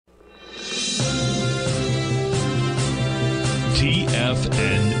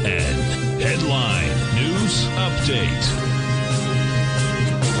TFNN. Headline News Update.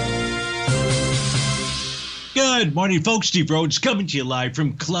 Good morning, folks. Steve Rhodes coming to you live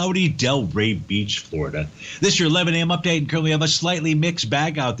from cloudy Delray Beach, Florida. This is your 11 a.m. update, and currently have a slightly mixed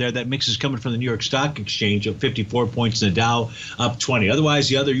bag out there. That mix is coming from the New York Stock Exchange, up 54 points in the Dow, up 20. Otherwise,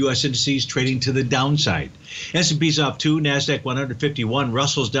 the other U.S. indices trading to the downside. S&P's off 2, NASDAQ 151,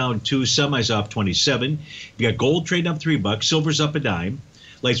 Russell's down 2, semis off 27. You got gold trading up $3, silver's up a dime.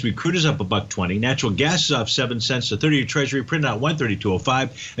 Light sweet crude is up $1.20. Natural gas is off 7 cents. The 30-year Treasury printed out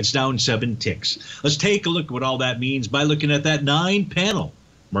 132.05. It's down 7 ticks. Let's take a look at what all that means by looking at that 9-panel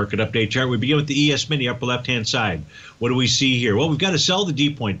market update chart. We begin with the ES Mini, upper left-hand side. What do we see here? Well, we've got to sell the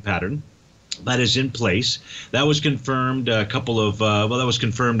D-point pattern. That is in place. That was confirmed that was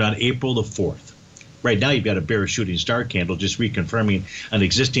confirmed on April the 4th. Right now, you've got a bearish shooting star candle, just reconfirming an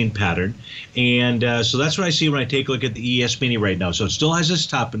existing pattern. And so that's what I see when I take a look at the ES Mini right now. So it still has this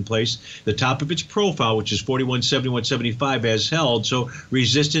top in place. The top of its profile, which is 41.7175, has held. So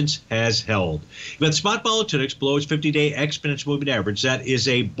resistance has held. You've got spot volatility below its 50-day exponential moving average. That is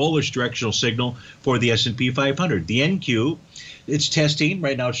a bullish directional signal for the S&P 500. The NQ, it's testing.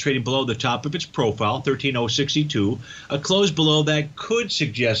 Right now, it's trading below the top of its profile, 13.062. A close below that could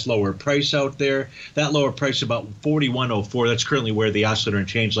suggest lower price out there. That lower price about 41.04. That's currently where the oscillator and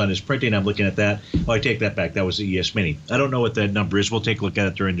change line is printing. I'm looking at that. Oh, I take that back. That was the ES Mini. I don't know what that number is. We'll take a look at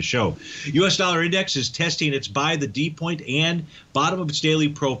it during the show. U.S. dollar index is testing its buy the D point and bottom of its daily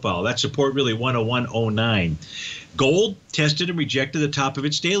profile. That support really 101.09. Gold tested and rejected the top of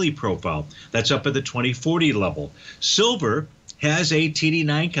its daily profile. That's up at the 2040 level. Silver has a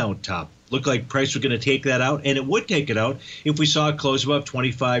TD9 count top. Looked like price was going to take that out, and it would take it out if we saw a close above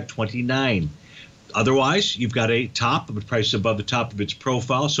 25.29. Otherwise, you've got a top of a price above the top of its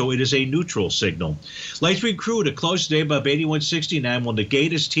profile, so it is a neutral signal. Light sweet crude, a close today above 81.69 will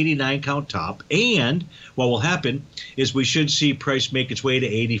negate its TD9 count top, and what will happen is we should see price make its way to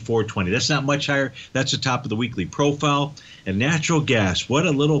 84.20. That's not much higher. That's the top of the weekly profile. And natural gas, what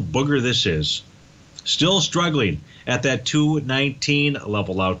a little booger this is. Still struggling at that 219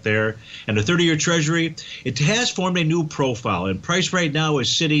 level out there. And the 30-year Treasury, it has formed a new profile. And price right now is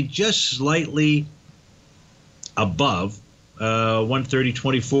sitting just slightly above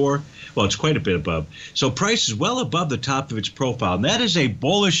 130.24. Well, it's quite a bit above. So price is well above the top of its profile. And that is a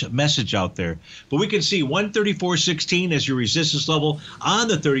bullish message out there. But we can see 134.16 as your resistance level on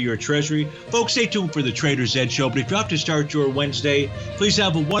the 30-year Treasury. Folks, stay tuned for the Trader's Edge show. But if you have to start your Wednesday, please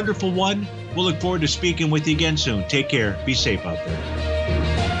have a wonderful one. We'll look forward to speaking with you again soon. Take care. Be safe out there.